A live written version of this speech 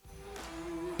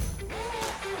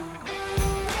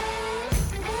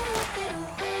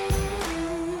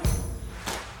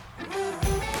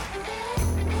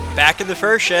Back in the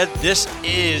fur shed, this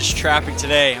is Trapping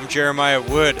Today. I'm Jeremiah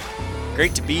Wood.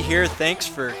 Great to be here. Thanks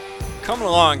for coming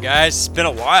along, guys. It's been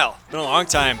a while. It's been a long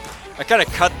time. I kind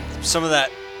of cut some of that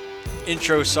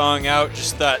intro song out.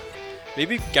 Just thought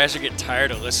maybe you guys are getting tired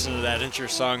of listening to that intro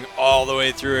song all the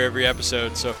way through every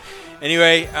episode. So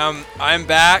anyway, I'm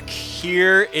back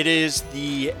here. It is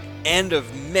the end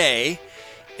of May,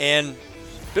 and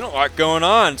been a lot going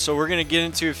on, so we're going to get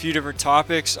into a few different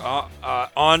topics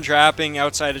on trapping,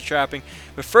 outside of trapping.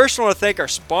 But first, I want to thank our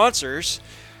sponsors,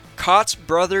 Kaatz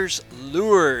Brothers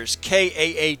Lures,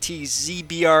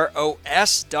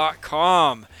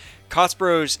 KAATZBROS.com. Kaatz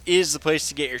Bros is the place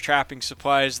to get your trapping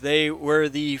supplies. They were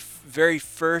the very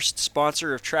first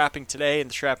sponsor of Trapping Today and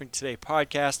the Trapping Today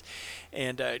podcast,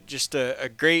 and just a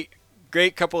great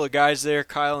couple of guys there,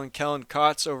 Kyle and Kellen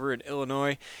Kaatz over in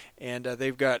Illinois, and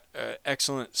they've got an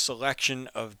excellent selection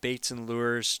of baits and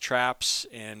lures, traps,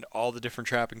 and all the different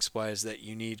trapping supplies that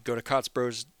you need. Go to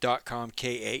KaatzBros.com,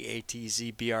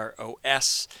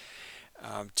 KAATZBROS,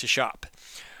 to shop.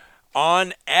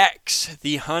 OnX,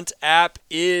 the Hunt app,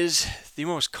 is the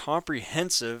most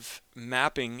comprehensive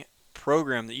mapping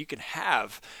program that you can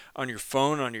have on your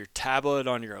phone, on your tablet,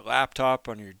 on your laptop,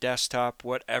 on your desktop,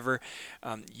 whatever.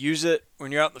 Use it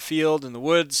when you're out in the field, in the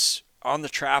woods, on the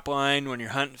trap line, when you're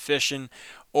hunting, fishing,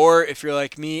 or if you're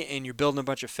like me and you're building a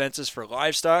bunch of fences for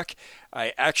livestock.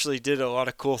 I actually did a lot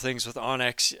of cool things with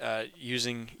OnX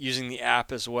using the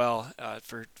app as well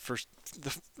for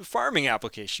the farming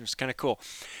application. It was kind of cool.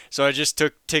 So I just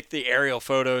take the aerial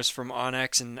photos from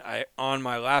OnX, and on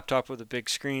my laptop with a big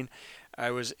screen, I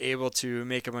was able to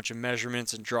make a bunch of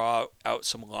measurements and draw out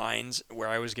some lines where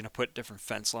I was going to put different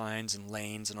fence lines and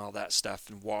lanes and all that stuff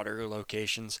and water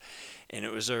locations. And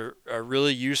it was a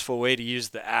really useful way to use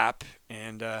the app.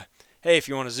 And hey, if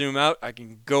you want to zoom out, I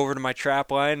can go over to my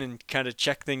trap line and kind of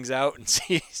check things out and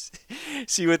see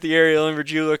what the aerial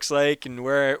imagery looks like and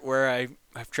where I've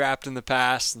trapped in the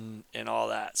past and all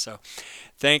that. So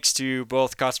thanks to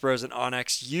both Kaatz Bros and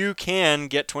OnX, you can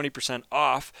get 20%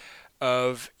 off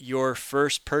of your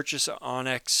first purchase at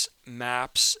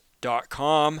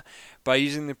onxmaps.com by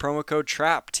using the promo code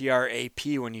TRAP,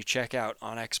 T-R-A-P, when you check out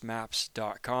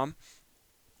onxmaps.com.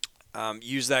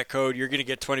 Use that code. You're going to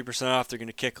get 20% off. They're going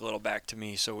to kick a little back to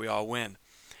me, so we all win.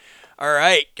 All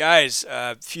right, guys,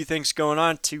 a few things going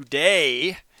on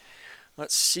today.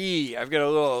 Let's see. I've got a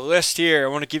little list here. I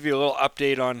want to give you a little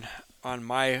update on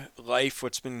my life,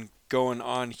 what's been going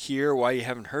on here, why you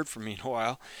haven't heard from me in a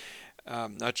while.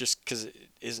 Not just because it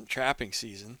isn't trapping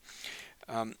season.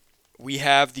 We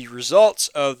have the results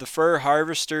of the Fur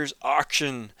Harvesters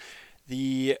auction,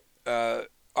 the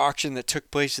auction that took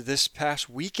place this past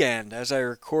weekend. As I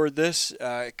record this,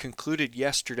 it concluded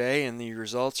yesterday, and the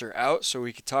results are out, so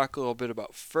we could talk a little bit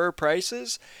about fur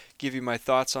prices, give you my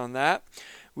thoughts on that.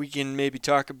 We can maybe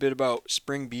talk a bit about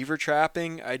spring beaver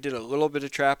trapping. I did a little bit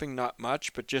of trapping, not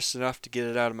much, but just enough to get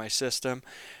it out of my system.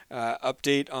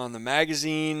 Update on the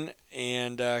magazine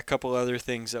and a couple other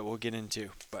things that we'll get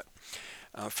into. But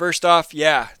first off,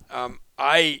 I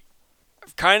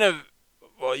kind of,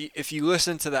 well, if you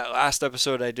listen to that last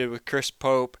episode I did with Chris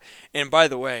Pope, and by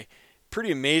the way,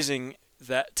 pretty amazing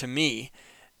that to me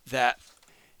that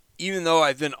even though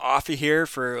I've been off of here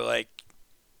for like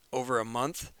over a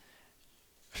month,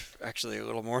 actually a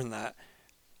little more than that,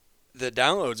 the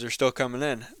downloads are still coming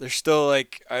in. They're still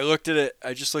like, I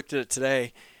just looked at it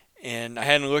today, and I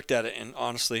hadn't looked at it in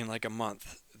like a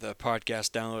month, the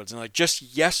podcast downloads. And like just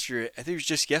yesterday, I think it was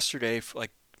just yesterday,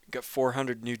 like got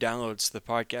 400 new downloads to the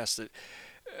podcast.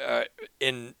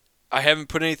 And I haven't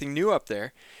put anything new up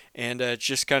there, and it's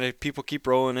just kind of people keep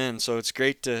rolling in. So it's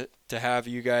great to have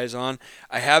you guys on.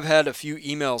 I have had a few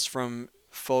emails from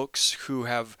folks who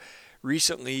have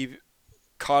recently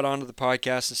caught onto the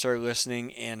podcast and started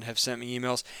listening and have sent me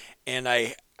emails, and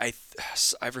I've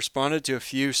responded to a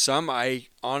few. Some I'm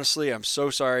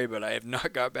so sorry, but I have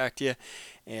not got back to you,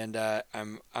 and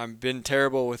I'm been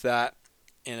terrible with that,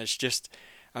 and I'm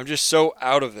just so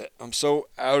out of it. I'm so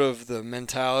out of the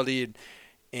mentality,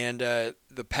 and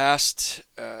the past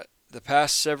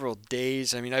several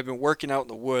days. I mean, I've been working out in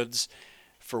the woods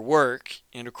for work,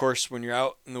 and of course, when you're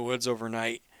out in the woods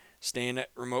overnight, staying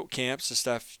at remote camps and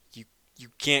stuff, you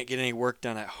can't get any work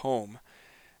done at home.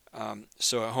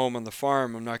 So at home on the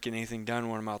farm, I'm not getting anything done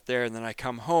when I'm out there. And then I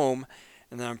come home,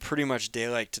 and then I'm pretty much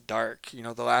daylight to dark. You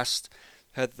know,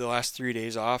 had the last 3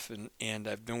 days off, and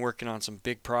I've been working on some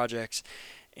big projects.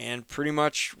 And pretty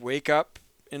much wake up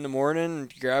in the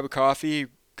morning, grab a coffee,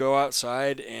 go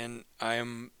outside, and I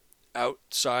am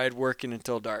outside working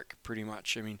until dark, pretty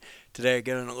much. I mean, today I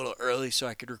got in a little early so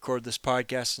I could record this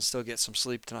podcast and still get some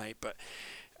sleep tonight. But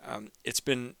it's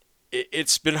been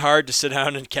it's been hard to sit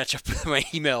down and catch up with my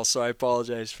emails, so I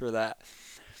apologize for that.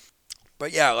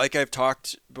 But yeah, like I've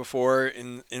talked before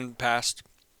in past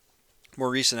more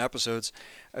recent episodes,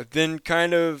 I've been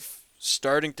kind of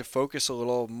starting to focus a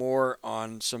little more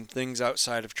on some things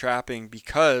outside of trapping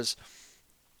because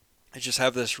I just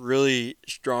have this really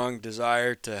strong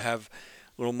desire to have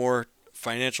a little more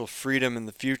financial freedom in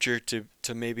the future to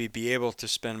maybe be able to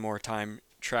spend more time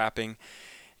trapping.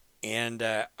 And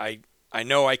I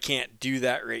know I can't do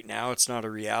that right now. It's not a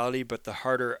reality, but the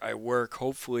harder I work,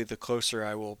 hopefully the closer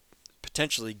I will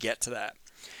potentially get to that.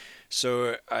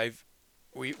 So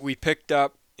we picked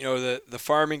up, the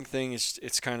farming thing is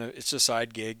it's kind of it's a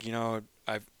side gig.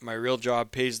 I've my real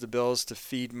job pays the bills to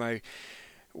feed my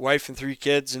wife and three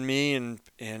kids and me, and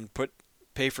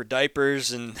pay for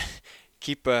diapers and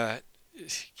keep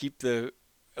keep the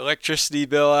electricity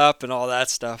bill up and all that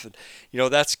stuff. And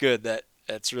that's good.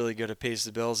 That's really good. It pays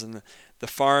the bills. And the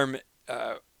farm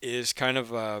is kind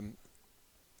of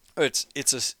it's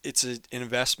an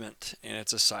investment, and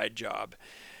it's a side job.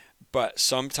 But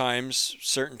sometimes,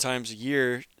 certain times a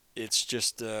year, it's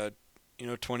just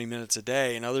 20 minutes a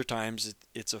day, and other times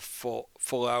it's a full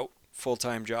out full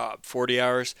time job, 40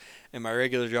 hours in my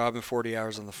regular job and 40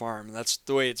 hours on the farm. And that's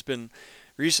the way it's been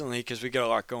recently because we got a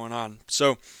lot going on.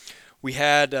 So we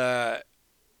had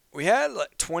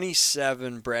like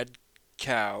 27 bred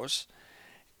cows,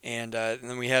 and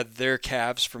then we had their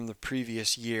calves from the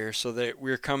previous year. So that we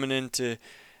were coming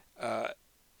uh,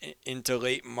 into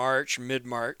late March, mid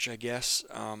March, I guess,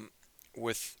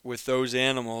 with those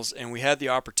animals, and we had the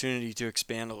opportunity to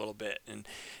expand a little bit, and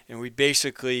we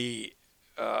basically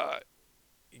uh,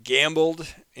 gambled,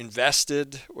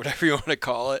 invested, whatever you want to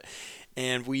call it,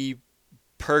 and we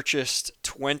purchased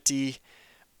 20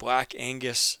 Black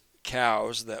Angus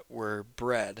cows that were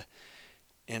bred.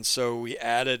 And so we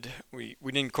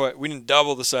didn't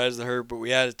double the size of the herd, but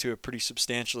we added to it pretty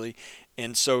substantially.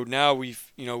 And so now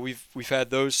we've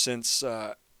had those since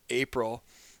April,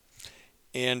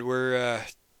 and we're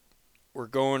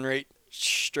going right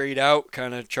straight out,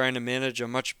 kind of trying to manage a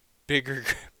much bigger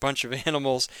bunch of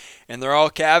animals, and they're all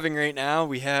calving right now.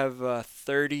 We have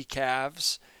 30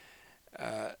 calves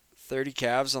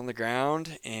on the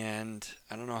ground, and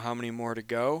I don't know how many more to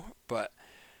go, but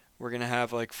we're gonna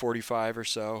have like 45 or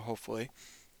so, hopefully.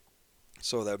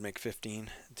 So that would make 15.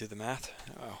 Do the math.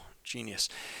 Oh, genius.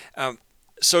 Um,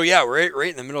 so yeah, we're right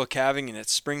in the middle of calving, and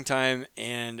it's springtime,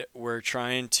 and we're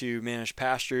trying to manage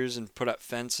pastures and put up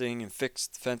fencing and fix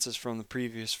the fences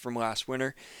from last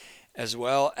winter, as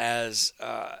well as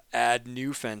add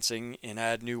new fencing and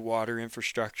add new water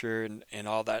infrastructure and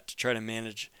all that to try to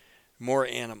manage more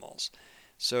animals.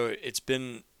 So it's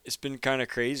been kind of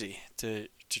crazy to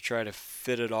try to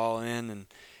fit it all in,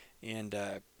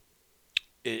 and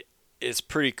it it's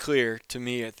pretty clear to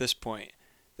me at this point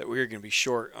that we're going to be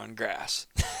short on grass.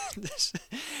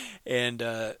 And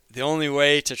the only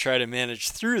way to try to manage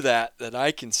through that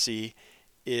I can see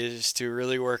is to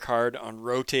really work hard on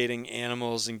rotating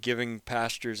animals and giving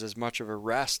pastures as much of a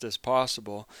rest as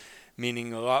possible,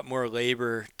 meaning a lot more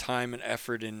labor, time, and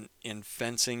effort in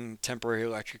fencing, temporary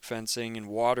electric fencing, and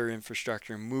water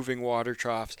infrastructure, moving water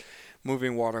troughs,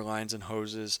 moving water lines and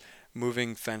hoses,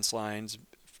 moving fence lines,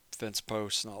 fence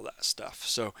posts, and all that stuff.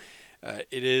 So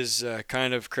it is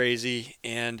kind of crazy,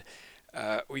 and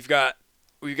we've got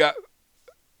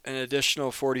an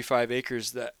additional 45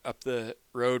 acres that up the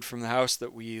road from the house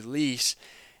that we lease,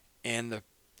 and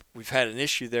we've had an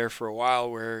issue there for a while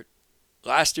where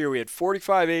last year we had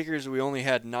 45 acres, we only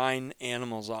had 9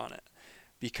 animals on it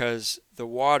because the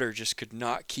water just could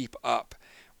not keep up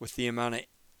with the amount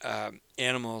of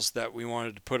animals that we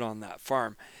wanted to put on that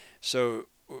farm. So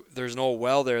there's an old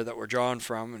well there that we're drawing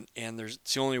from, and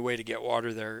it's the only way to get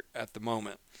water there at the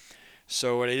moment.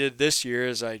 So what I did this year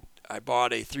is I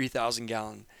bought a 3,000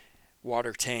 gallon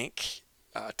water tank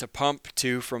to pump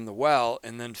to from the well,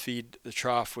 and then feed the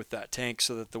trough with that tank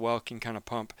so that the well can kind of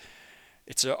pump.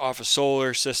 It's off a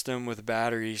solar system with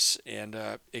batteries, and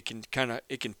it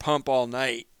can pump all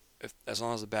night as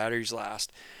long as the batteries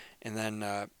last, and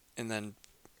then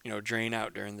drain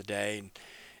out during the day,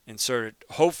 and sort of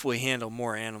hopefully handle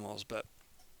more animals. But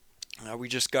we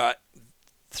just got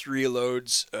 3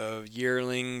 loads of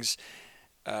yearlings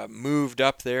moved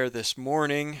up there this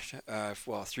morning.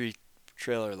 3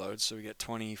 trailer loads, so we got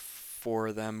 24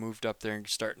 of them moved up there and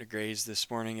starting to graze this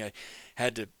morning. I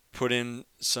had to put in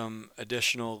some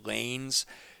additional lanes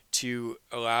to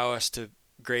allow us to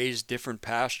graze different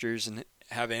pastures and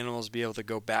have animals be able to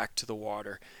go back to the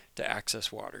water to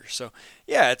access water. So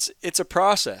yeah, it's a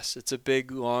process. It's a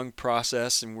big, long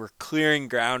process, and we're clearing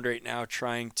ground right now,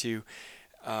 trying to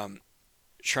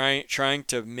trying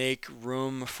to make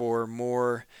room for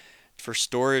more for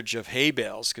storage of hay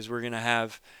bales, because we're going to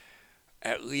have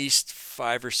at least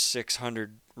 500 or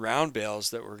 600 round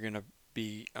bales that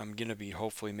I'm going to be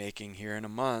hopefully making here in a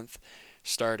month,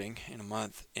 starting in a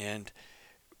month. And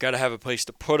got to have a place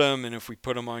to put them, and if we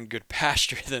put them on good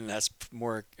pasture, then that's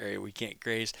more area we can't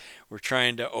graze. We're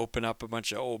trying to open up a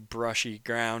bunch of old brushy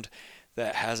ground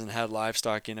that hasn't had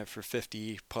livestock in it for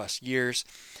 50 plus years,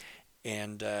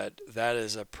 and that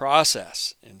is a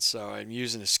process. And so I'm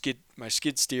using my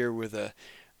skid steer with a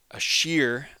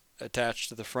shear attached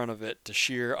to the front of it to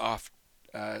shear off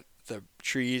the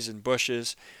trees and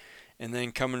bushes, and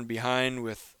then coming behind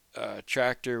with a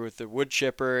tractor with the wood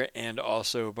chipper, and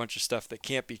also a bunch of stuff that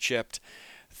can't be chipped,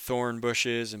 thorn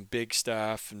bushes and big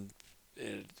stuff, and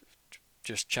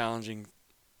just challenging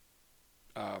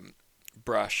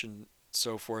brush and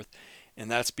so forth.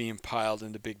 And that's being piled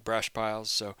into big brush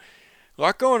piles. So a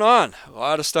lot going on, a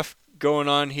lot of stuff going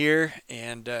on here,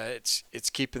 and it's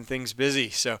keeping things busy.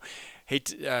 So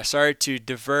sorry to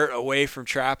divert away from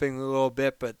trapping a little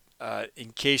bit, but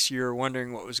in case you're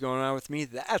wondering what was going on with me,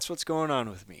 that's what's going on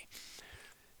with me.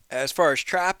 As far as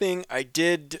trapping, I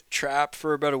did trap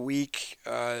for about a week,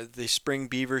 the spring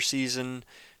beaver season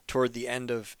toward the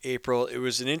end of April. It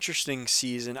was an interesting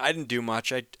season. I didn't do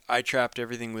much. I trapped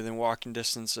everything within walking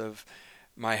distance of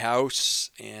my house,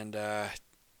 and I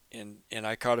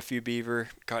caught a few beaver,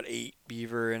 caught 8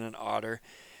 beaver and an otter,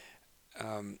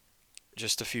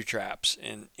 just a few traps,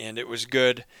 and it was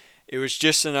good. It was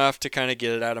just enough to kind of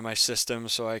get it out of my system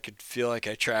so I could feel like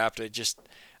I trapped.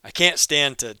 I can't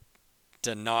stand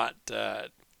to not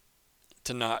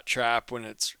trap when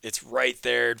it's right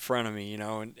there in front of me,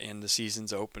 and the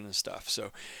season's open and stuff.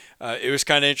 So it was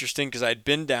kind of interesting because I'd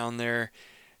been down there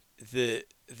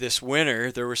this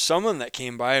winter. There was someone that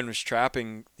came by and was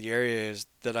trapping the areas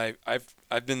that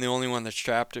I've been the only one that's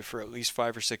trapped it for at least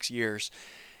 5 or 6 years.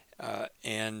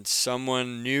 And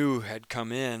someone new had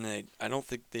come in. I don't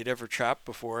think they'd ever trapped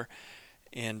before,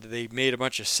 and they made a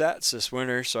bunch of sets this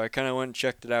winter. So I kind of went and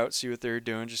checked it out, see what they were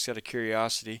doing, just out of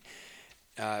curiosity.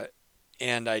 And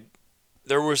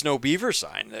there was no beaver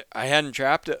sign. I hadn't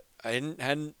trapped it. I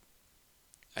don't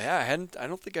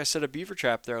think I set a beaver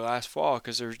trap there last fall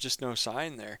because there was just no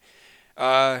sign there.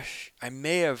 I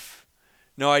may have,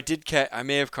 no, I did catch. I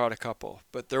may have caught a couple,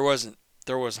 but there was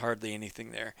hardly anything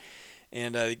there.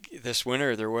 And this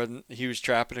winter there wasn't. He was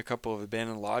trapping a couple of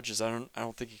abandoned lodges. I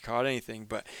don't think he caught anything.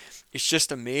 But it's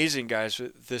just amazing, guys.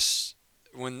 This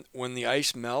when the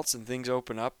ice melts and things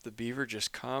open up, the beaver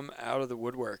just come out of the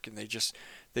woodwork, and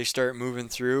they start moving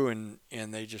through, and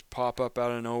they just pop up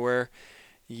out of nowhere.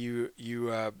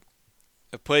 A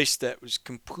place that was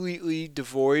completely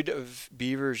devoid of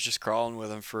beavers just crawling with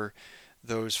them for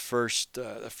those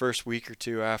the first week or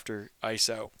two after ice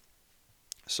out.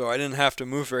 So I didn't have to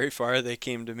move very far. They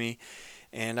came to me,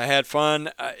 and I had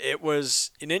fun. It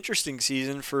was an interesting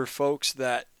season for folks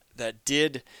that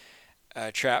did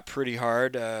trap pretty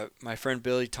hard. My friend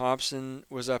Billy Thompson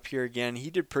was up here again. He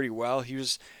did pretty well. He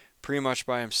was pretty much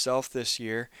by himself this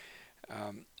year.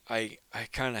 I'd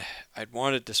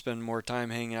wanted to spend more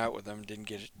time hanging out with him.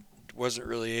 Wasn't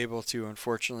really able to,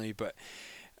 unfortunately, but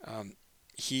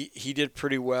he did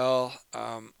pretty well.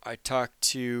 I talked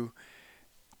to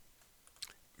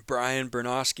Brian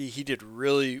Bernoski. He did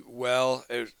really well.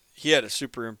 He had a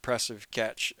super impressive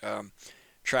catch,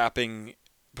 trapping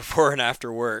before and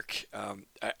after work. I'm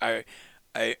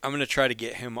going to try to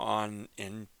get him on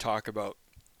and talk about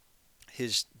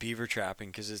his beaver trapping,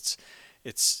 because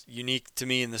it's unique to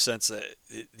me in the sense that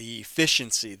the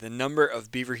efficiency, the number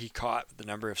of beaver he caught, the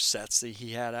number of sets that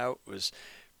he had out was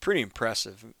pretty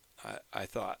impressive, I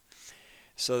thought.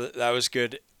 So that was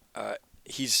good.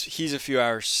 He's a few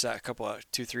hours,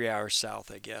 2-3 hours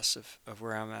south, I guess, of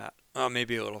where I'm at.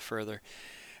 Maybe a little further.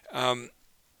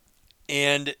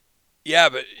 And yeah,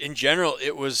 but in general,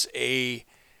 it was a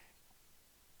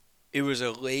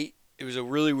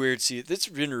really weird season. It's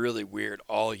been really weird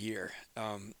all year.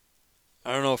 I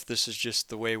don't know if this is just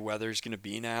the way weather's going to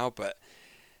be now, but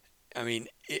I mean,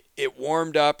 it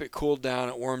warmed up, it cooled down,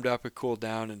 it warmed up, it cooled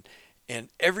down, and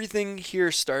everything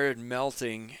here started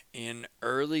melting in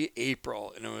early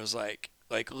April, and it was like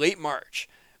late March,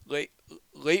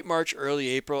 early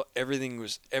April.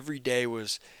 Every day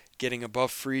was getting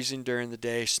above freezing during the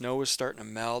day. Snow was starting to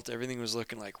melt. Everything was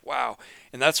looking like wow,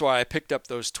 and that's why I picked up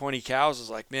those 20 cows. I was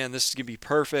like, man, this is gonna be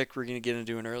perfect. We're gonna get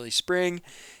into an early spring,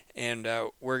 and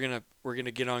we're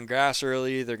gonna get on grass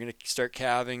early. They're gonna start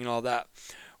calving and all that.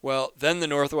 Well, then the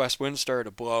northwest wind started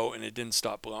to blow, and it didn't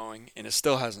stop blowing, and it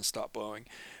still hasn't stopped blowing.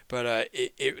 But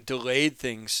it delayed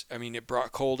things. I mean, it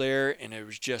brought cold air, and it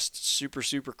was just super,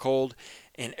 super cold,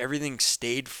 and everything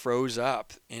stayed froze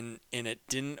up, and it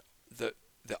didn't the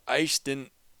ice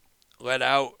didn't let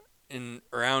out in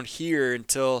around here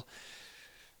until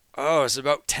it's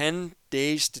about 10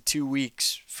 days to 2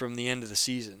 weeks from the end of the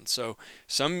season. So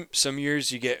some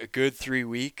years you get a good 3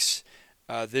 weeks.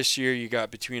 This year you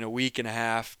got between a week and a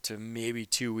half to maybe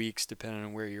 2 weeks, depending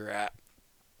on where you're at.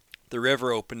 The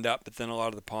river opened up, but then a lot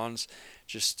of the ponds,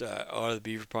 just a lot of the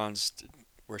beaver ponds,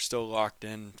 were still locked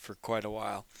in for quite a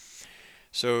while.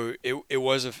 So it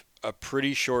was a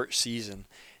pretty short season,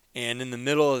 and in the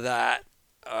middle of that,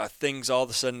 things all of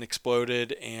a sudden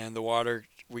exploded, and the water.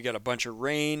 We got a bunch of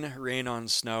rain on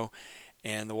snow,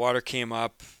 and the water came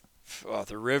up.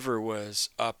 The river was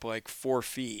up like 4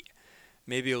 feet,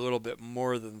 maybe a little bit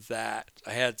more than that.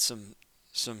 I had some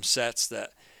sets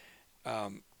that, I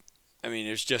mean,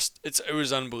 it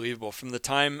was unbelievable from the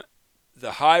time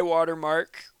the high water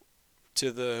mark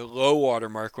to the low water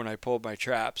mark when I pulled my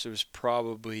traps. It was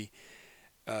probably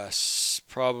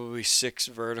 6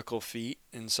 vertical feet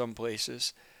in some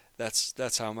places.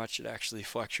 That's how much it actually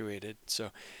fluctuated. So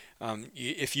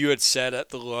if you had set at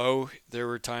the low, there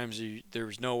were times there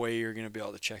was no way you were going to be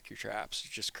able to check your traps.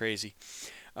 It's just crazy.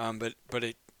 But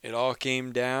it all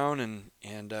came down, and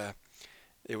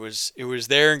it was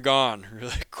there and gone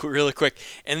really quick.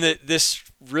 And this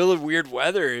really weird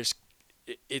weather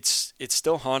it's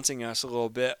still haunting us a little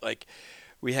bit. Like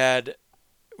we've had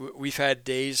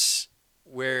days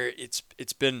where it's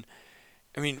been.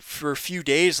 I mean, for a few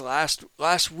days last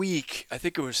week, I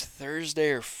think it was Thursday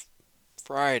or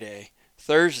Friday.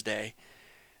 Thursday,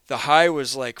 the high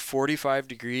was like 45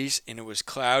 degrees, and it was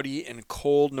cloudy and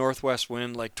cold northwest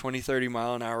wind, like 20-30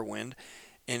 mile an hour wind,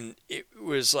 and it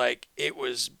was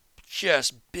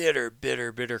just bitter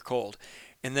cold.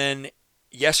 And then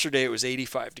yesterday it was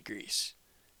 85 degrees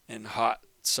and hot,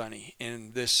 sunny,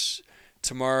 and this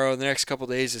tomorrow, the next couple of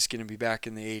days, it's going to be back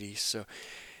in the 80s. So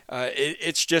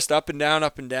it's just up and down,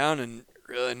 and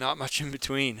really not much in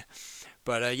between.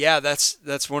 But yeah,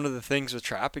 that's one of the things with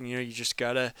trapping. You just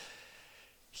gotta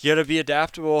be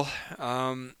adaptable.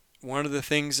 One of the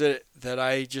things that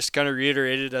I just kind of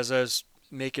reiterated as I was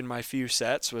making my few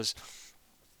sets was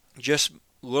just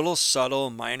little subtle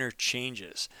minor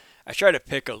changes. I try to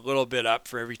pick a little bit up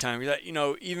for every time.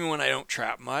 Even when I don't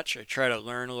trap much, I try to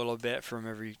learn a little bit from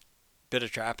every bit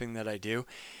of trapping that I do,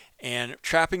 and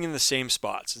trapping in the same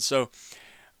spots. And so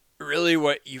really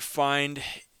what you find,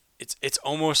 it's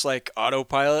almost like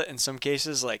autopilot in some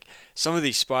cases. Like some of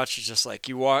these spots are just like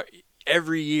you walk.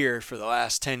 Every year for the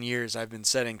last 10 years I've been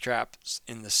setting traps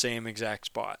in the same exact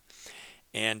spot,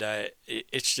 and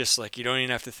it's just like you don't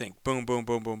even have to think. Boom, boom,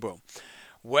 boom, boom, boom.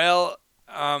 Well,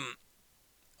 a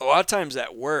lot of times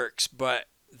that works, but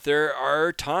there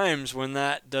are times when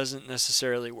that doesn't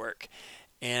necessarily work,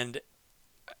 and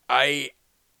I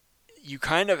you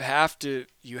kind of have to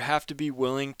be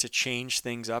willing to change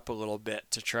things up a little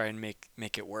bit to try and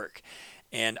make it work.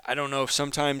 And I don't know if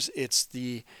sometimes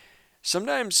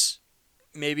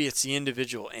maybe it's the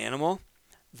individual animal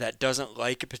that doesn't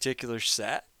like a particular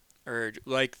set or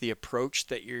like the approach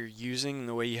that you're using,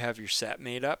 the way you have your set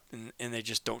made up, and they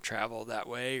just don't travel that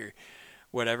way or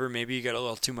whatever. Maybe you got a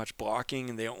little too much blocking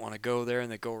and they don't want to go there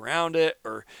and they go around it,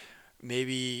 or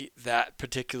maybe that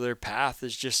particular path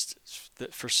is just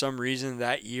for some reason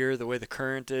that year, the way the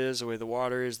current is, the way the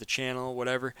water is, the channel,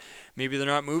 whatever, maybe they're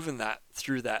not moving that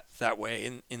through that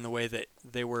way in the way that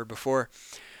they were before.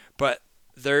 But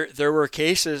there were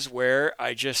cases where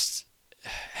I just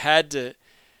had to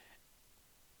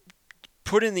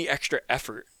put in the extra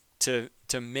effort to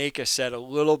make a set a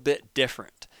little bit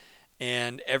different.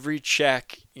 And every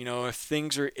check, if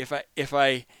things are if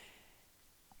I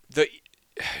the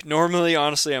normally,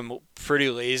 honestly, I'm pretty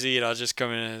lazy, and I'll just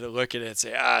come in and look at it and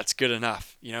say, it's good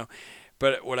enough.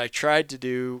 But what I tried to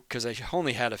do, because I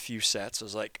only had a few sets, I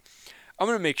was like, I'm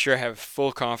gonna make sure I have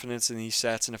full confidence in these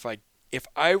sets, and if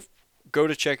I go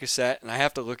to check a set and I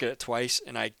have to look at it twice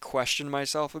and I question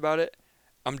myself about it,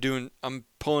 I'm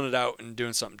pulling it out and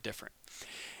doing something different.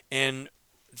 And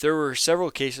there were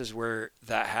several cases where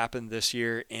that happened this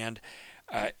year, and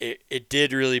it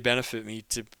did really benefit me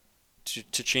to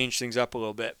change things up a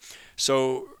little bit.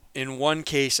 So in one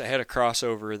case, I had a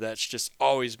crossover that's just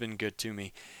always been good to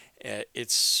me.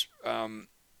 It's a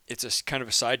kind of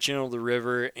a side channel of the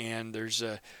river, and there's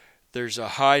a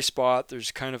high spot.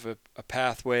 There's kind of a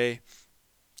pathway.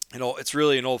 It's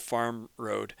really an old farm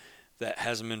road that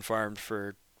hasn't been farmed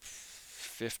for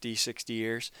 50, 60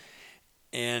 years.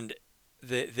 And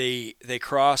they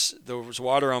cross. There was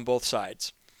water on both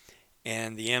sides,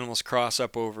 and the animals cross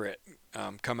up over it,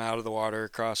 come out of the water,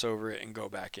 cross over it, and go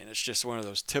back in. It's just one of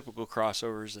those typical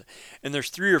crossovers. And there's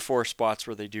 3 or 4 spots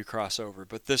where they do cross over,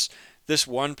 but this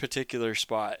one particular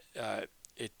spot,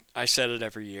 I set it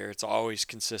every year. It's always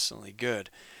consistently good.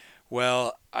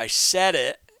 Well, I set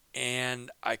it,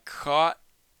 and I caught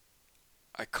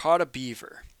a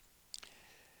beaver.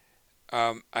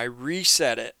 I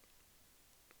reset it,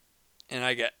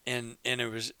 and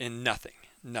it was in nothing.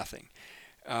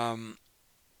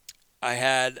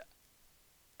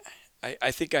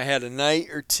 I think I had a night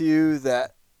or two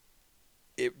that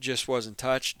it just wasn't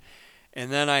touched,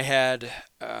 and then I had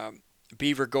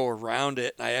beaver go around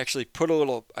it. And I actually put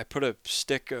a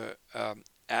stick,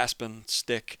 aspen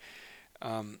stick,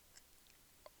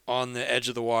 on the edge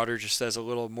of the water, just as a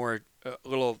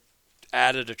little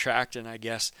added attractant, I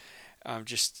guess,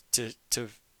 just to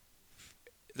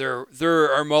there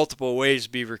are multiple ways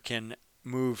beaver can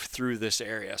move through this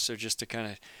area, so just to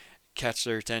kind of catch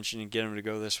their attention and get them to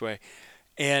go this way.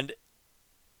 And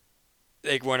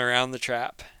they went around the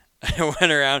trap. I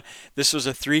went around. This was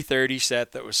a 330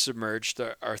 set that was submerged.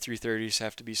 Our 330s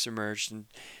have to be submerged,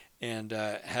 and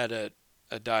had a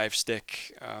dive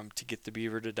stick to get the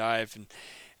beaver to dive,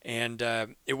 and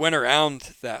it went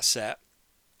around that set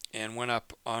and went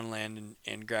up on land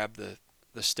and grabbed the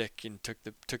stick and took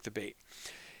the bait.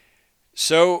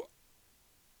 So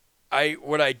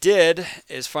what I did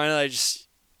is finally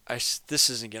this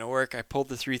isn't going to work. I pulled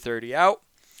the 330 out.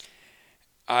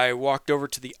 I walked over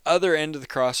to the other end of the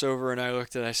crossover, and I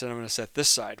said, I'm going to set this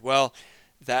side. Well,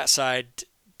 that side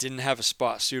didn't have a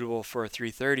spot suitable for a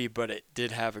 330, but it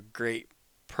did have a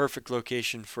perfect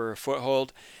location for a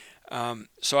foothold.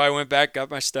 So I went back, got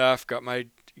my stuff, got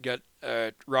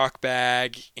a rock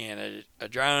bag and a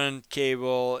drowning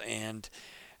cable and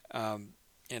a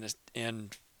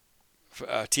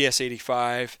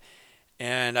TS-85,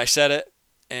 and I set it.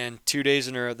 And 2 days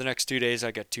in a row, the next 2 days,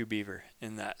 I got 2 beaver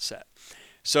in that set.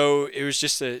 So it was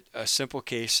just a simple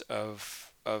case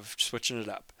of switching it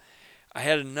up. I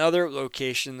had another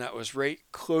location that was right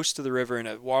close to the river, and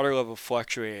the water level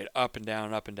fluctuated up and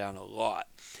down a lot.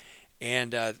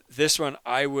 And this one,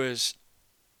 I was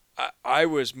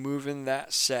moving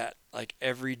that set like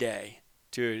every day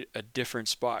to a different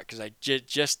spot because I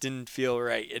just didn't feel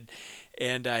right.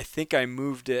 And I think I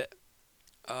moved it.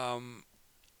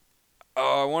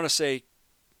 I want to say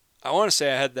I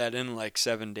had that in like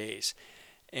 7 days,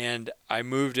 and I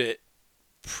moved it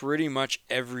pretty much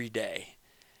every day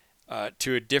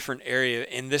to a different area.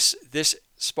 In this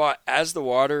spot, as the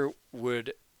water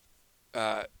would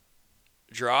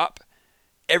drop,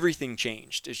 everything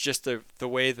changed. It's just the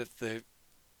way that the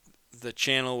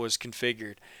channel was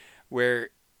configured, where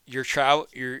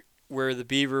where the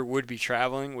beaver would be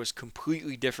traveling was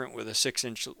completely different with a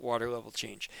 6-inch water level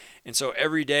change. And so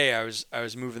every day I was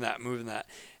moving that,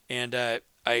 and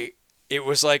it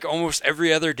was like almost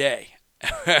every other day.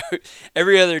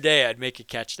 Every other day I'd make a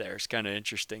catch there. It's kind of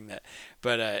interesting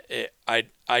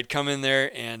I'd come in there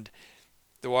and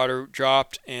the water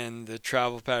dropped and the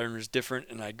travel pattern was different,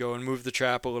 and I'd go and move the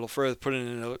trap a little further, put it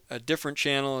in a different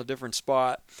channel, a different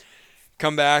spot.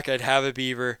 Come back, I'd have a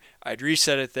beaver, I'd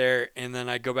reset it there, and then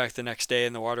I'd go back the next day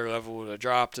and the water level would have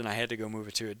dropped and I had to go move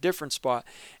it to a different spot,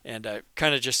 and I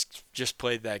kind of just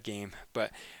played that game.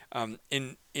 But I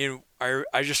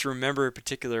just remember a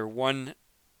particular one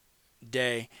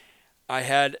day I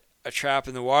had a trap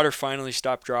and the water finally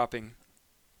stopped dropping,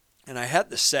 and I had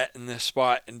the set in this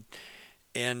spot,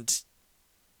 and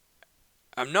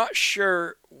I'm not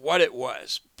sure what it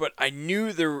was, but I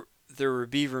knew there were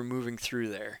beaver moving through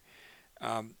there.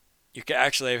 You could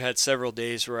actually, I've had several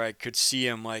days where I could see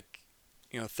them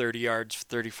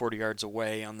 30, 40 yards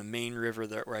away on the main river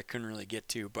where I couldn't really get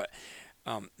to, but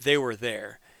they were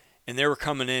there, and they were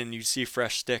coming in. You'd see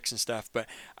fresh sticks and stuff, but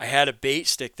I had a bait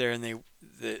stick there, and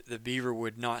the beaver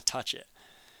would not touch it.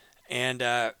 And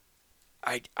I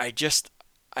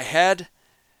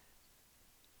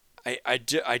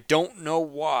don't know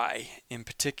why in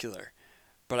particular,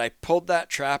 but I pulled that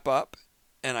trap up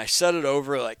and I set it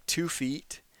over like 2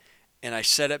 feet, and I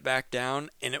set it back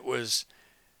down, and there was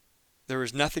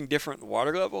nothing different in the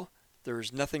water level. There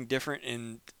was nothing different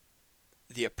in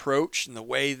the approach and the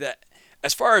way that,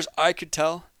 as far as I could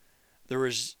tell, there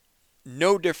was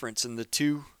no difference in the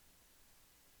 2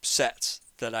 sets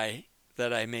that I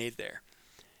made there.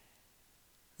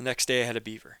 The next day I had a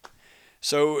beaver.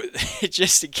 So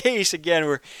just a case again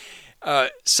where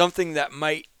something that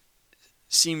might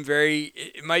seem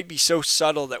it might be so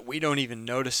subtle that we don't even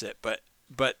notice it, but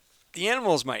the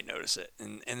animals might notice it,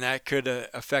 and that could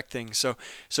affect things. So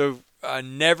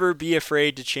never be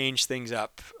afraid to change things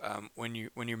up when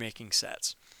you're making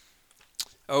sets.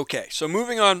 Okay, so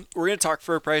moving on, we're going to talk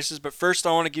fur prices, but first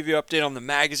I want to give you an update on the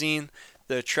magazine,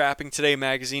 the Trapping Today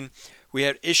magazine. We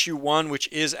have issue 1, which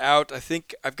is out. I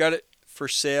think I've got it for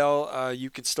sale. You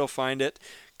can still find it.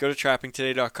 Go to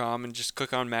trappingtoday.com and just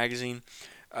click on magazine.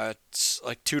 It's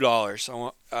like $2. I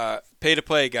want pay to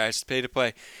play, guys. Pay to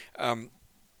play.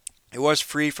 It was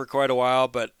free for quite a while,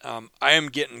 but I am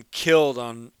getting killed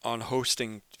on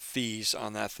hosting fees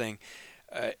on that thing.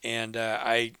 And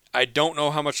I don't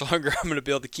know how much longer I'm going to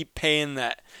be able to keep paying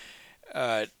that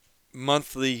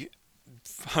monthly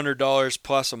 $100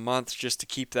 plus a month just to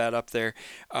keep that up there.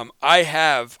 And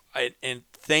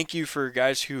thank you for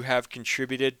guys who have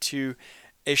contributed to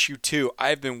issue 2.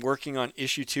 I've been working on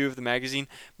issue 2 of the magazine.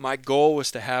 My goal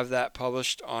was to have that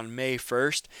published on May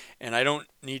 1st, and I don't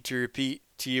need to repeat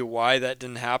to you why that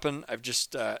didn't happen. I've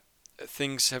just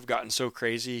things have gotten so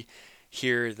crazy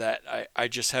here that I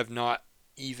just have not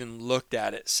even looked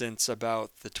at it since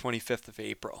about the 25th of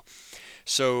April.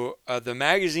 So the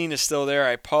magazine is still there.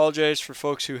 I apologize for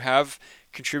folks who have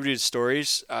contributed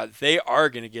stories. They are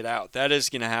going to get out. That is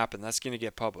going to happen. That's going to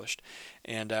get published,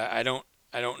 and I don't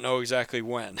know exactly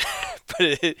when,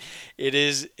 but it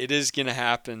is going to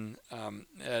happen.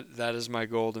 That is my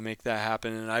goal, to make that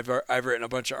happen, and I've written a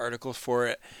bunch of articles for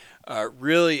it.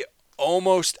 Really,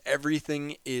 almost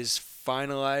everything is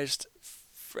finalized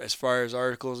as far as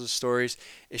articles and stories.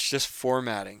 It's just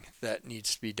formatting that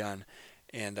needs to be done,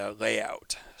 and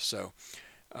layout. So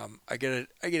I gotta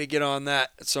get on that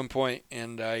at some point,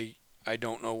 and I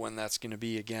don't know when that's going to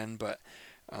be again, but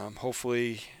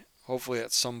hopefully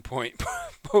at some point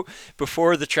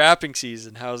before the trapping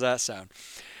season. How's that sound?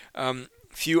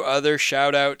 Few other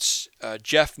shout outs.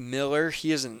 Jeff Miller,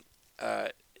 he's a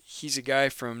guy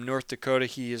from North Dakota.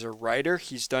 He is a writer.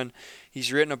 He's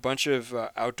written a bunch of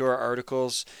outdoor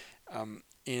articles.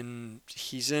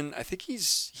 He's in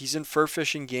Fur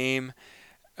Fishing Game.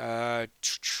 I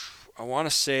want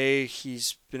to say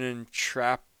he's been in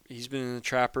the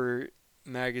Trapper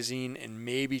magazine and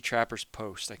maybe Trapper's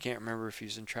Post. I can't remember if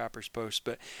he's in Trapper's Post,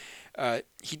 but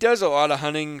he does a lot of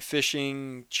hunting,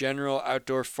 fishing, general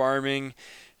outdoor farming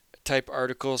type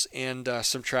articles, and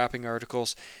some trapping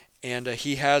articles. And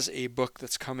he has a book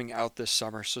that's coming out this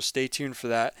summer, so stay tuned for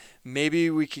that. Maybe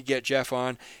we could get Jeff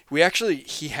on.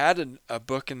 He had a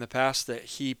book in the past that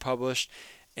he published,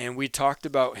 and we talked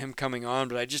about him coming on,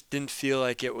 but I just didn't feel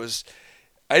like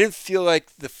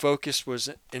the focus was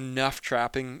enough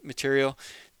trapping material.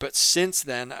 But since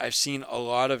then, I've seen a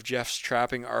lot of Jeff's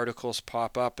trapping articles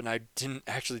pop up, and I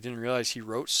didn't realize he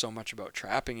wrote so much about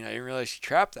trapping, and I didn't realize he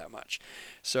trapped that much.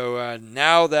 So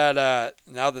now that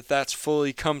that's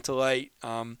fully come to light,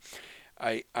 I'm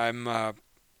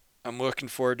looking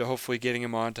forward to hopefully getting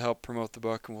him on to help promote the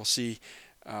book, and we'll see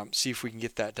if we can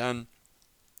get that done.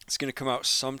 It's going to come out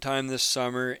sometime this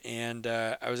summer, and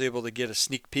I was able to get a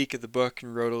sneak peek of the book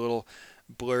and wrote a little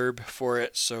blurb for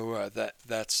it. So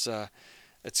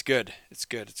it's good. It's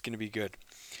good. It's going to be good.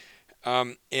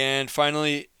 And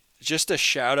finally, just a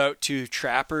shout out to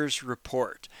Trappers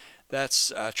Report.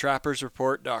 That's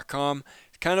trappersreport.com.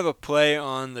 It's kind of a play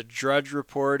on the Drudge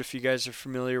Report, if you guys are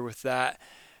familiar with that.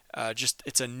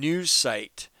 It's a news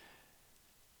site.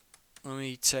 Let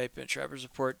me type in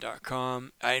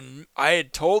trappersreport.com. I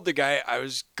had told the guy I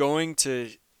was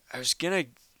gonna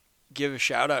give a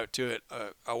shout out to it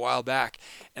a while back,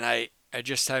 and I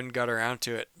just hadn't got around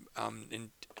to it.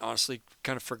 And honestly,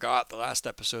 kind of forgot the last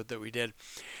episode that we did.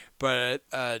 But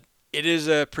it is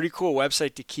a pretty cool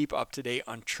website to keep up to date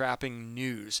on trapping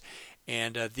news.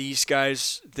 And these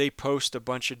guys, they post a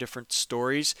bunch of different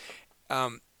stories.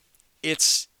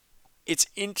 It's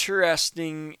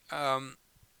interesting.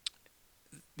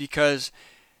 Because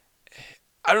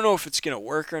I don't know if it's going to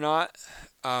work or not,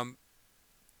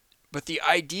 but the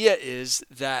idea is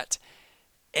that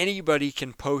anybody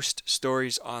can post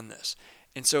stories on this.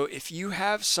 And so if you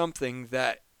have something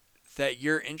that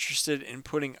you're interested in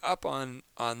putting up on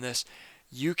this,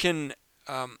 you can,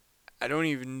 I don't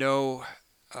even know,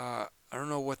 I don't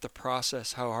know what the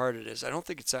process, how hard it is. I don't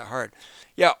think it's that hard.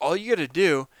 Yeah, all you got to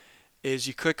do is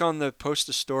you click on the post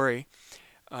a story.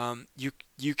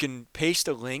 You can paste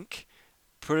a link,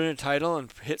 put in a title,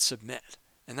 and hit submit,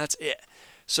 and that's it.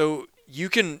 So you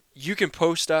can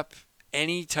post up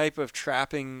any type of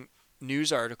trapping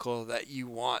news article that you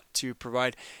want to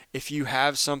provide. If you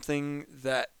have something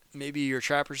that maybe your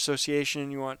Trappers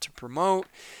Association you want to promote,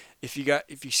 if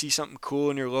you see something cool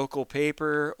in your local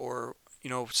paper or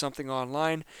something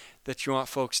online that you want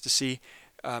folks to see,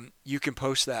 you can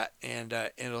post that, and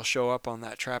it'll show up on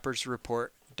that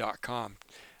trappersreport.com.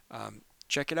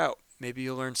 Check it out. Maybe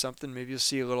you'll learn something. Maybe you'll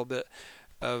see a little bit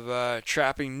of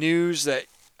trapping news that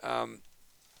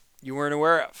you weren't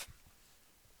aware of.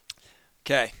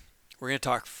 Okay, we're going to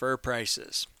talk fur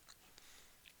prices.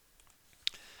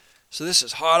 So this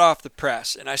is hot off the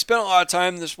press, and I spent a lot of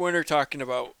time this winter talking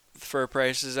about fur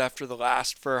prices after the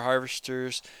last fur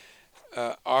harvesters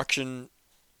auction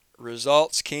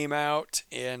results came out,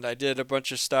 and I did a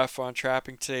bunch of stuff on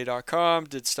trappingtoday.com,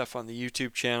 did stuff on the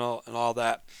YouTube channel and all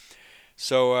that.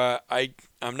 So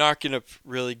I'm not going to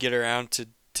really get around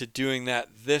to doing that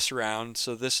this round.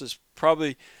 So this is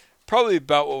probably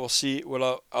about what we'll see.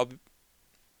 What I'll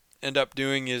end up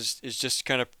doing is just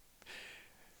kind of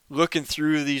looking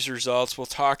through these results. We'll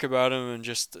talk about them and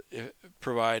just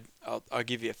provide. I'll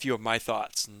give you a few of my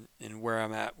thoughts and where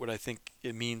I'm at, what I think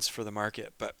it means for the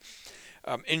market. But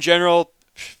in general,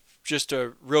 just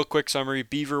a real quick summary.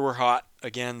 Beaver were hot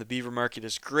again. The beaver market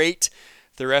is great.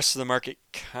 The rest of the market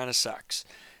kind of sucks.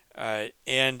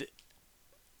 And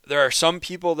there are some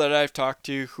people that I've talked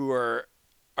to who are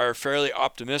fairly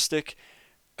optimistic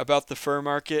about the fur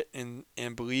market and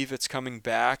believe it's coming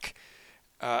back.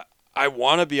 I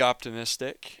want to be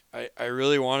optimistic. I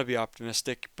really want to be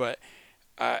optimistic, but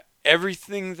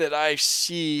everything that I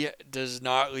see does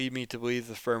not lead me to believe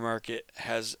the fur market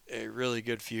has a really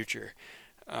good future.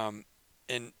 And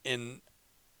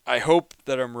I hope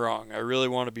that I'm wrong. I really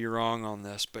want to be wrong on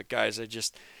this, but guys, I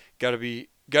just gotta be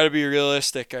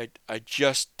realistic. I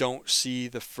just don't see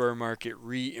the fur market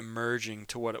re-emerging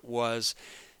to what it was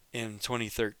in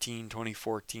 2013,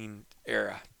 2014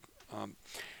 era.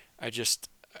 I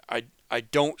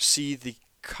don't see the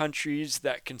countries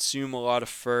that consume a lot of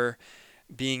fur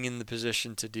being in the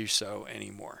position to do so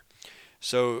anymore.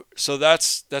 So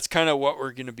that's kind of what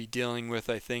we're going to be dealing with,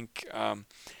 I think.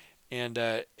 And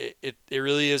it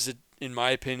really is, in my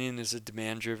opinion, is a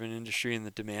demand-driven industry, and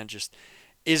the demand just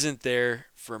isn't there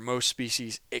for most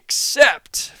species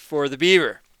except for the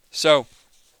beaver. So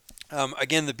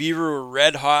again, the beaver were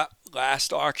red hot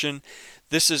last auction.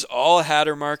 This is all a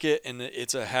hatter market, and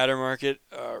it's a hatter market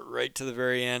right to the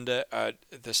very end. The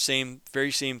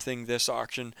very same thing this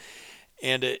auction,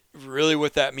 and it really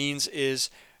what that means is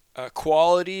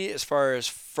quality as far as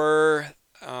fur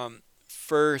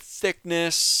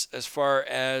thickness, as far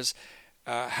as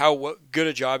what good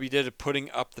a job you did of putting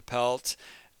up the pelt,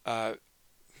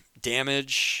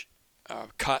 damage,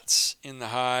 cuts in the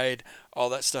hide, all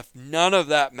that stuff. None of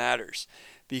that matters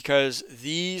because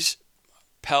these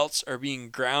pelts are being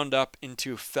ground up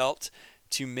into felt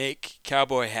to make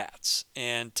cowboy hats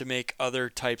and to make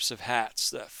other types of hats,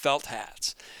 the felt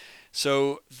hats.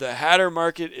 So the hatter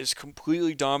market is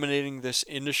completely dominating this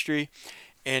industry,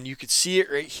 and you could see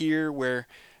it right here where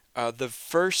the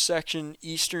first section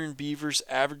Eastern beavers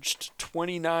averaged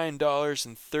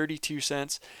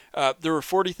 $29.32. There were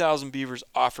 40,000 beavers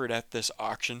offered at this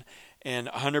auction, and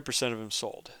 100% of them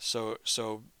sold. So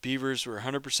beavers were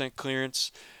 100%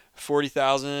 clearance.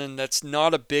 40,000. That's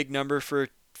not a big number for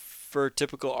a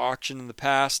typical auction in the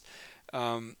past.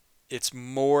 It's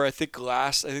more. I think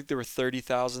there were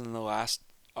 30,000 in the last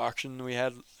auction we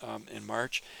had in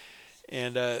March,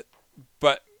 and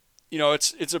but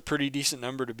it's a pretty decent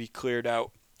number to be cleared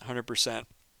out 100%.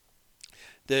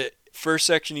 The first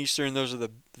section Eastern, those are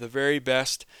the very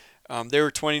best. They were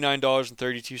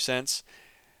 $29.32,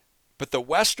 but the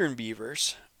Western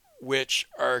beavers, which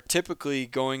are typically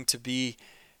going to be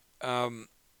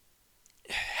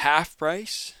half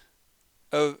price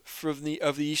of the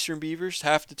Eastern beavers,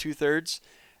 half to 2/3,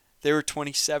 they were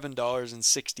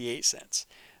 $27.68.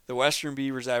 The Western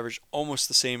beavers average almost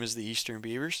the same as the Eastern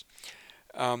beavers.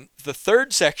 The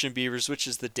third section beavers, which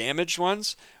is the damaged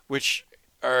ones, which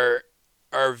are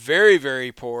very,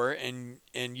 very poor and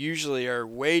usually are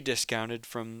way discounted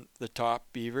from the top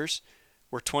beavers,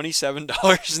 were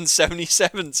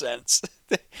 $27.77.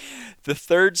 The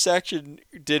third section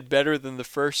did better than the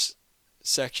first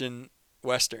section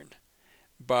Western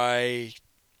by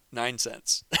 9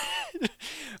 cents.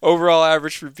 Overall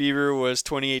average for beaver was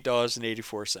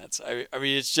 $28.84. I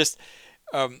mean, it's just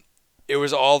it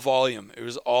was all volume. It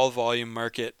was all volume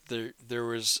market. There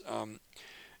was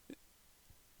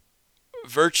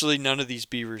virtually none of these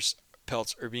beavers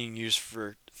pelts are being used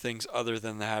for things other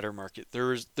than the hatter market. There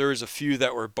was a few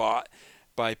that were bought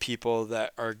by people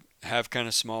that have kind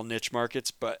of small niche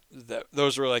markets, but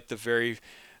those were like the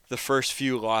first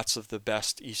few lots of the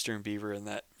best Eastern beaver, and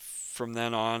that from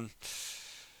then on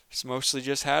it's mostly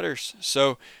just hatters.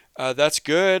 So that's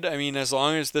good. I mean, as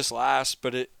long as this lasts,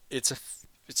 but it's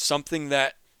something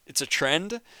that it's a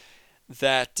trend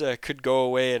that could go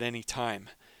away at any time.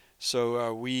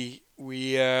 So we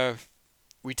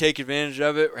take advantage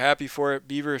of it. We're happy for it.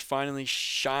 Beaver has finally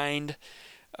shined.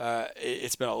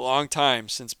 It's been a long time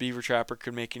since Beaver Trapper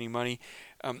could make any money.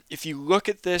 If you look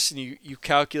at this and you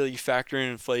calculate, you factor in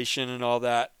inflation and all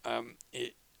that,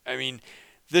 I mean,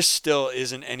 this still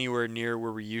isn't anywhere near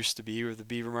where we used to be with the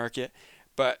beaver market,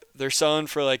 but they're selling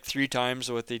for like 3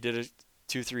 times what they did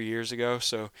 2-3 years ago.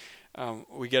 So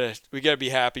we gotta be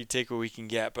happy to take what we can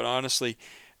get. But honestly,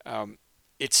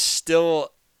 it's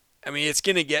still, I mean, it's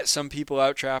gonna get some people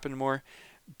out trapping more,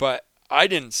 but I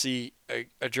didn't see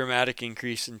a dramatic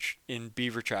increase in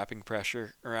beaver trapping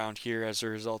pressure around here as a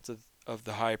result of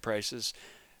the high prices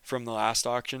from the last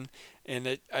auction.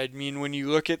 And I mean, when you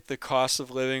look at the cost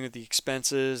of living, the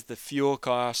expenses, the fuel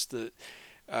cost,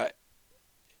 uh,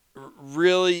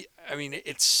 really, I mean,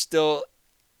 it's still,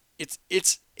 it's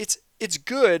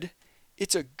good.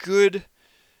 It's a good.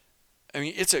 I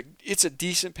mean, it's a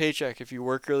decent paycheck if you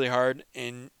work really hard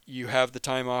and you have the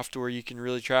time off to where you can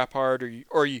really trap hard,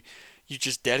 or you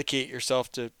just dedicate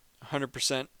yourself to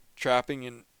 100% trapping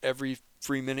in every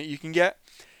free minute you can get.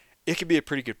 It could be a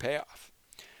pretty good payoff.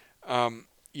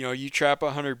 You trap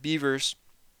 100 beavers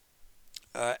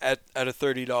at a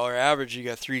 $30 average, you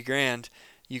got 3 grand.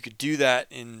 You could do that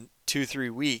in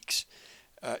 2-3 weeks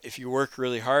if you work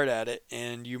really hard at it,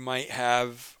 and you might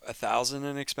have 1,000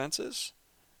 in expenses,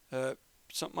 uh,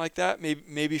 something like that,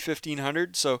 maybe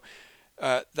 1,500. So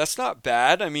that's not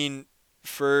bad. I mean,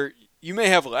 for you may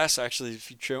have less actually if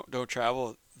you don't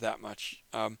travel that much,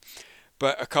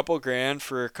 but a couple grand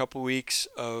for a couple weeks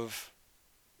of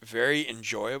very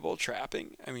enjoyable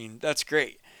trapping. I mean, that's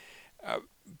great. Uh,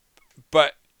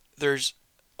 but there's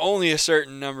only a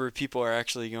certain number of people are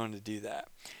actually going to do that.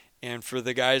 And for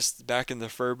the guys back in the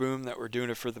fur boom that were doing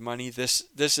it for the money, this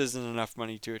isn't enough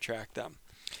money to attract them.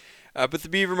 But the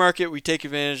beaver market, we take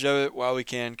advantage of it while we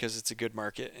can because it's a good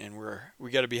market, and we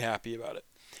got to be happy about it.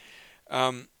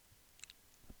 Um,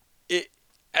 it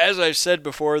as I've said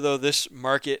before, though, this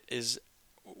market is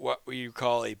what we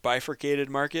call a bifurcated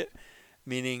market,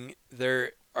 meaning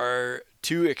there are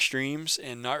two extremes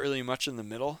and not really much in the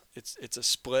middle. It's a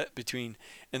split between,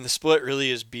 and the split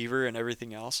really is beaver and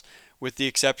everything else, with the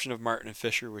exception of marten and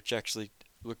fisher, which actually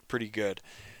look pretty good.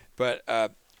 But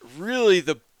really,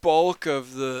 the bulk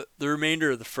of the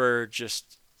remainder of the fur,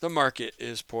 just the market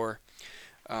is poor.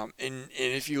 And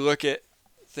if you look at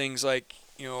things like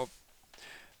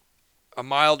a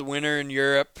mild winter in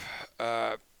Europe,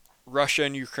 uh, Russia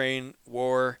and Ukraine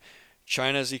war,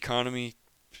 China's economy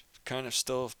kind of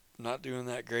still not doing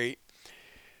that great.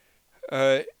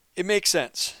 Uh, it makes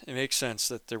sense. It makes sense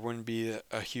that there wouldn't be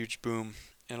a huge boom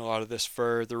in a lot of this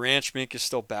fur. The ranch mink is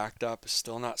still backed up, is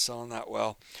still not selling that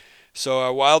well.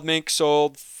 So wild mink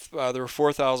sold. There were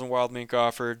 4,000 wild mink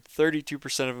offered.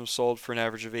 32% of them sold for an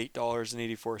average of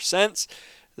 $8.84.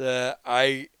 The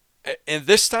I and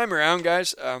this time around,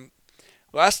 guys.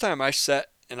 Last time I sat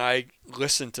and I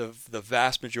listened to the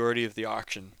vast majority of the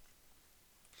auction,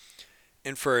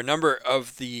 and for a number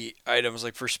of the items,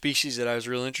 like for species that I was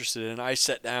real interested in, I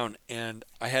sat down and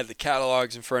I had the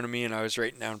catalogs in front of me and I was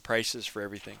writing down prices for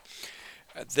everything.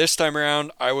 This time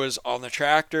around, I was on the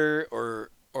tractor or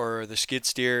the skid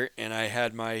steer, and I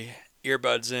had my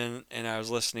earbuds in and I was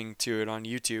listening to it on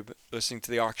YouTube, listening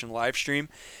to the auction live stream,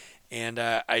 and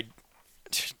I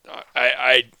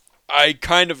I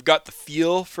kind of got the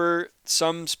feel for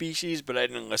some species, but I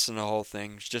didn't listen to the whole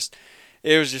thing.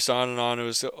 It was just on and on. It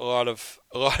was a lot of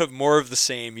more of the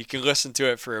same. You can listen to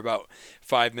it for about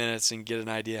 5 minutes and get an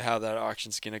idea how that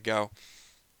auction's gonna go.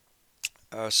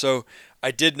 So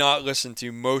I did not listen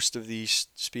to most of these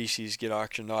species get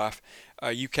auctioned off.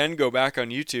 You can go back on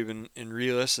YouTube and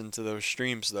re-listen to those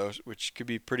streams, though, which could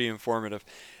be pretty informative.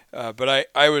 But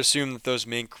I would assume that those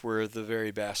mink were the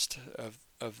very best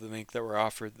of the mink that were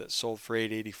offered that sold for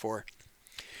 $8.84.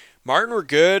 Marten were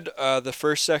good. The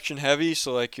first section heavy,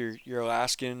 so like your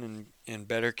Alaskan and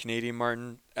better Canadian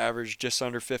marten averaged just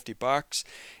under $50,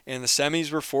 and the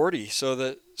semis were 40. So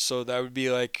that would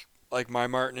be like my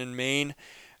marten in Maine.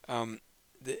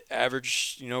 The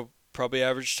average, probably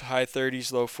averaged high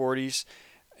 30s, low 40s,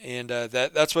 and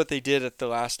that's what they did at the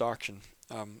last auction.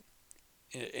 And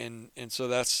so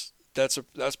that's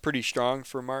pretty strong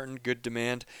for marten. Good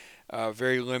demand,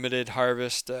 very limited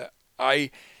harvest.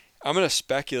 I'm going to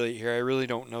speculate here. I really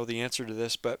don't know the answer to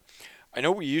this, but I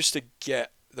know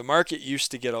the market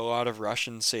used to get a lot of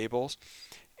Russian sables,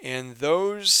 and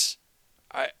those,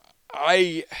 I,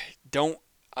 I don't,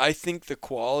 I think the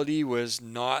quality was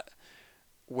not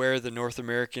where the North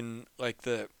American, like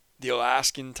the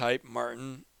Alaskan type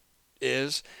marten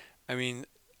is. I mean,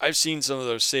 I've seen some of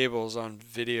those sables on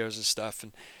videos and stuff,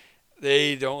 and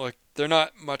they don't look they're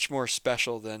not much more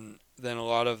special than a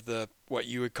lot of the what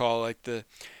you would call like the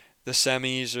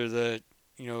semis or the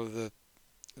the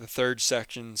third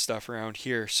section stuff around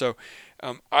here. So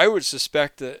I would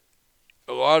suspect that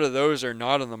a lot of those are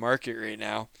not on the market right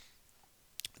now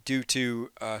due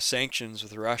to sanctions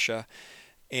with Russia,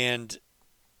 and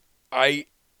I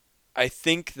I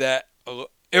think that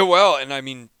well, and I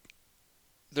mean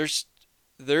there's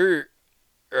there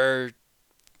are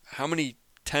how many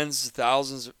tens of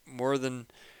thousands more than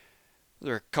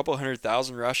there are a couple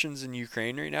 100,000 Russians in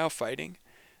Ukraine right now fighting.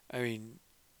 I mean,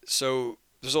 so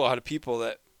there's a lot of people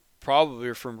that probably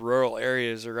are from rural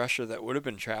areas of Russia that would have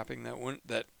been trapping that wouldn't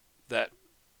that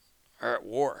are at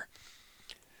war.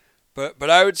 But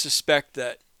I would suspect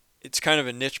that it's kind of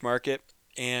a niche market,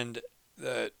 and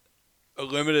the a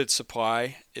limited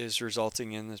supply is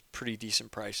resulting in this pretty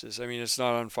decent prices. I mean, it's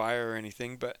not on fire or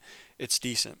anything, but it's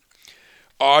decent.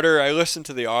 Otter, I listened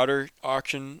to the Otter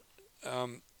auction,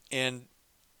 and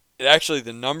actually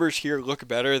the numbers here look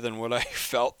better than what I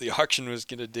felt the auction was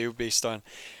going to do based on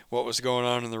what was going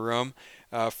on in the room.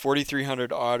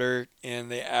 4,300 Otter, and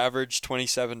they averaged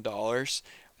 $27.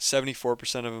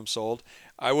 74% of them sold.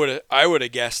 I would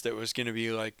have guessed it was going to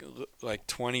be like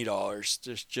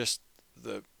 $20.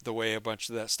 The way a bunch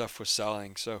of that stuff was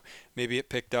selling. So maybe it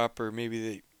picked up, or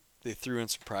maybe they threw in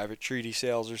some private treaty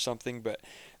sales or something. But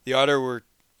the Otter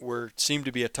were seemed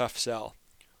to be a tough sell.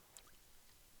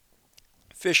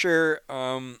 Fisher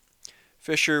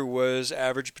Fisher was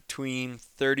averaged between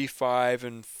 $35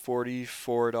 and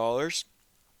 $44.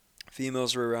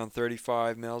 Females were around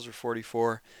 35, males were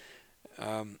 44.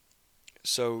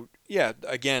 So yeah,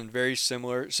 again, very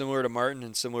similar to Martin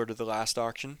and similar to the last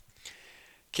auction.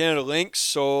 Canada Lynx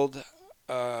sold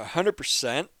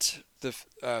 100%. The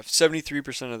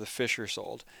 73% of the Fisher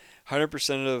sold.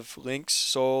 100% of Lynx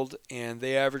sold, and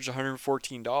they averaged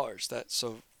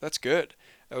 $114. That's good.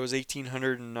 That was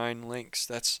 1,809 Lynx.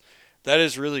 That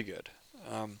is really good.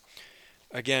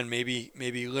 Again,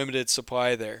 maybe limited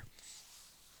supply there.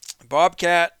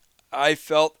 Bobcat, I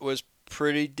felt was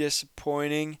pretty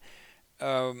disappointing.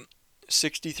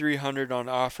 6,300 on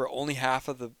offer. Only half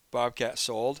of the Bobcat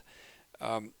sold.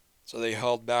 So they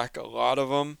held back a lot of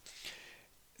them.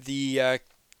 The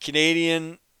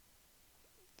Canadian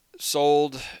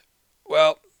sold.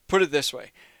 Well, put it this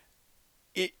way: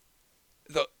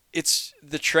 it's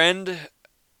the trend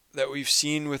that we've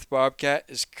seen with Bobcat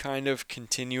is kind of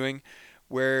continuing,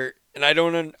 where, and I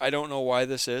don't know why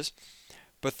this is,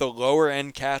 but the lower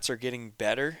end cats are getting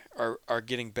better, are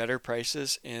getting better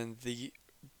prices, and the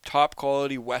top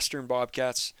quality Western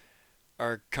Bobcats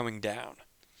are coming down.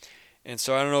 And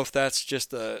so I don't know if that's just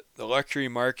the luxury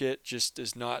market just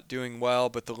is not doing well,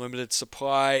 but the limited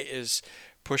supply is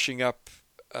pushing up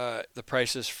the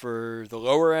prices for the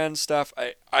lower end stuff.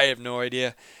 I have no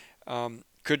idea.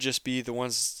 Could just be the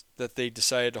ones that they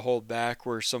decided to hold back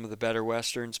were some of the better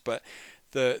Westerns, but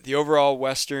the overall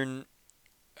Western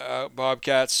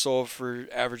Bobcats sold for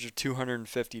average of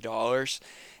 $250,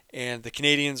 and the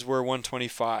Canadians were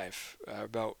 $125,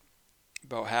 about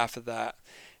half of that,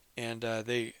 and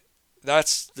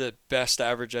that's the best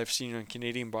average I've seen on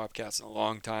Canadian Bobcats in a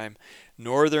long time.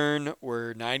 Northern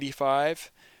were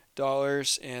 $95,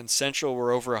 and Central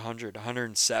were over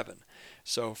 107.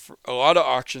 So for a lot of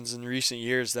auctions in recent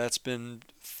years, that's been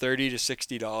 $30 to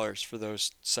 $60 for those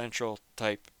Central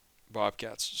type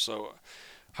Bobcats. So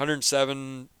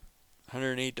 107,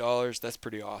 $108, that's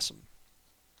pretty awesome.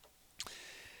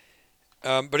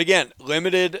 But again,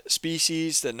 limited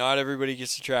species that not everybody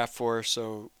gets to trap for,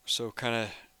 so kind of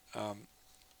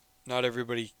not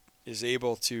everybody is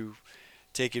able to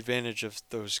take advantage of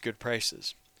those good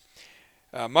prices.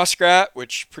 Muskrat,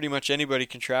 which pretty much anybody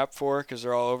can trap for because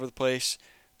they're all over the place.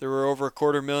 There were over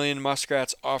 250,000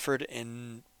 muskrats offered,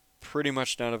 and pretty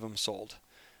much none of them sold.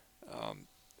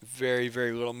 Very,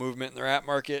 very little movement in the rat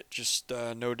market, just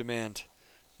no demand.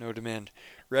 No demand.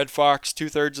 Red fox,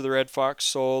 2/3 of the red fox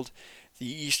sold. The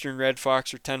eastern red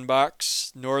fox are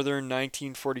 $10, northern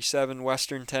 1947,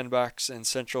 western $10, and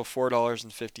central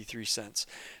 $4.53.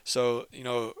 So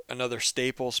another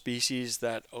staple species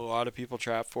that a lot of people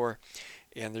trap for,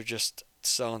 and they're just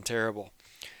selling terrible.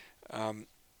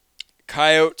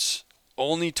 Coyotes,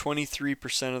 only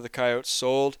 23% of the coyotes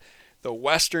sold. The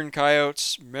western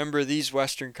coyotes, remember these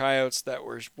western coyotes that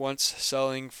were once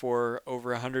selling for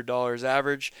over $100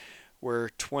 average,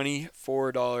 were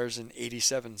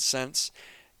 $24.87.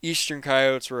 Eastern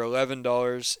coyotes were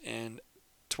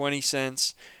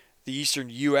 $11.20. The eastern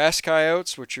U.S.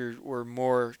 coyotes, which were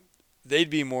more, they'd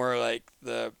be more like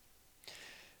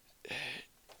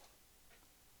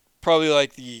probably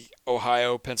like the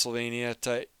Ohio, Pennsylvania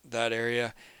type, that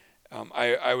area.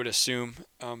 I would assume.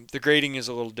 The grading is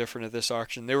a little different at this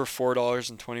auction. They were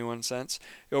 $4.21.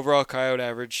 The overall coyote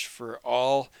average for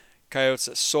all coyotes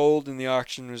that sold in the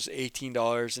auction was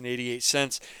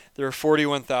 $18.88. There were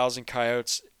 41,000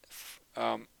 coyotes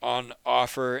on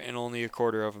offer, and only a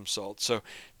quarter of them sold. So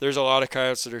there's a lot of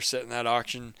coyotes that are sitting in that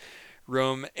auction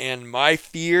room. And my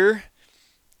fear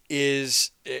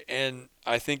is, and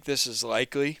I think this is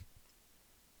likely,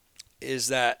 is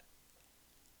that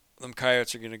them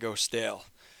coyotes are going to go stale.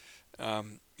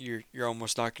 You're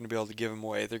almost not going to be able to give them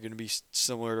away. They're going to be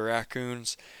similar to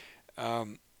raccoons.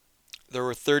 There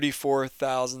were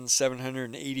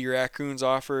 34,780 raccoons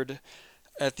offered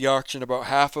at the auction. About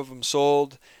half of them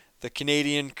sold. The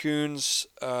Canadian coons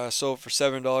sold for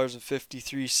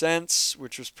 $7.53,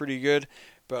 which was pretty good.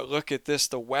 But look at this,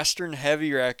 the Western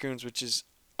heavy raccoons, which is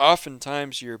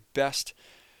oftentimes your best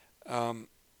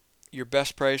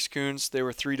price coons, they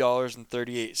were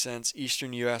 $3.38.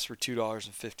 Eastern U.S. were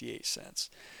 $2.58.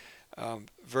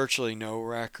 Virtually no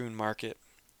raccoon market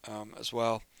as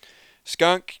well.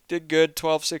 Skunk did good,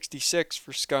 $12.66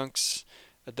 for skunks,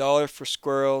 $1 for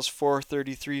squirrels,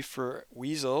 $4.33 for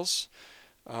weasels.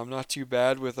 Not too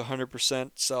bad with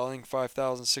 100% selling,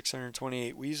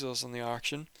 5,628 weasels on the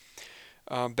auction.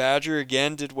 Badger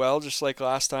again did well, just like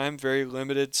last time. Very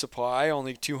limited supply,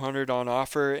 only 200 on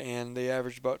offer, and they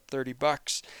averaged about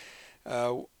 $30.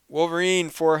 Wolverine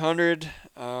 400,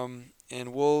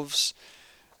 and wolves.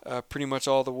 Pretty much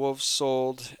all the wolves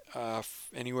sold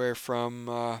anywhere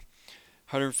from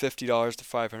 $150 to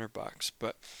 $500.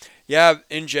 But yeah,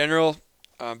 in general,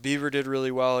 beaver did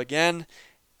really well again,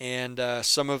 and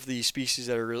some of the species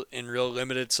that are in real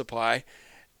limited supply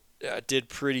did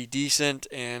pretty decent,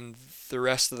 and the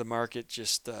rest of the market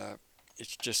just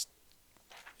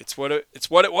it's what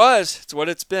it was. It's what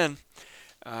it's been.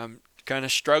 Kind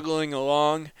of struggling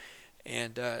along,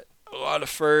 and a lot of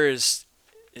fur is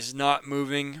not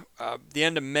moving. The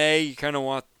end of May, you kind of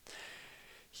want.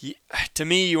 To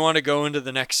me, you want to go into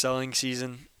the next selling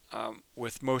season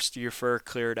with most of your fur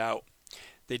cleared out.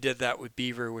 They did that with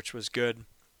beaver, which was good.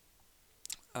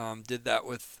 Did that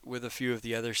with a few of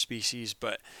the other species,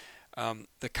 but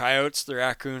the coyotes, the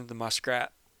raccoon, the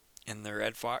muskrat, and the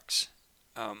red fox,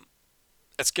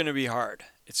 it's going to be hard.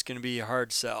 It's going to be a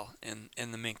hard sell in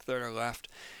the mink that are left.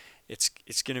 It's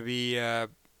going to be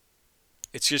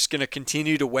it's just going to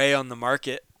continue to weigh on the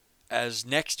market as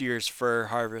next year's fur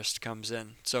harvest comes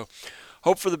in. So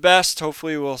hope for the best.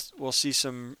 Hopefully we'll see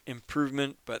some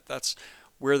improvement, but that's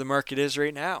where the market is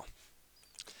right now.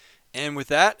 And with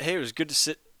that, hey, it was good to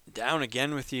sit down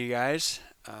again with you guys.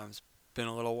 It's been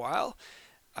a little while.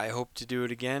 I hope to do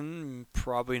it again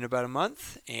probably in about a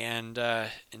month. And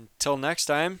until next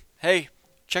time, hey,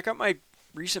 check out my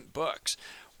recent books.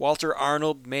 Walter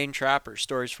Arnold, Maine Trapper,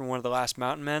 Stories from One of the Last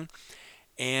Mountain Men,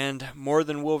 and More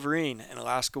Than Wolverine, an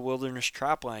Alaska Wilderness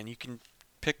Trapline. You can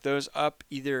pick those up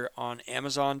either on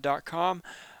Amazon.com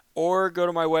or go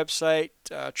to my website,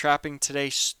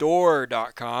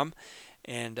 trappingtodaystore.com,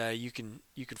 and you can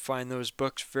find those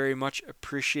books. Very much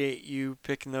appreciate you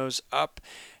picking those up.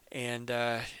 And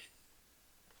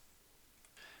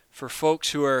for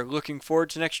folks who are looking forward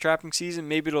to next trapping season,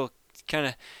 maybe it'll kind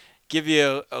of give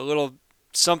you a little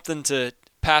something to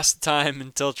pass the time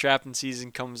until trapping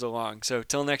season comes along. So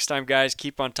till next time, guys,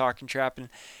 keep on talking trapping,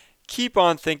 keep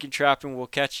on thinking trapping. We'll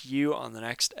catch you on the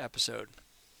next episode.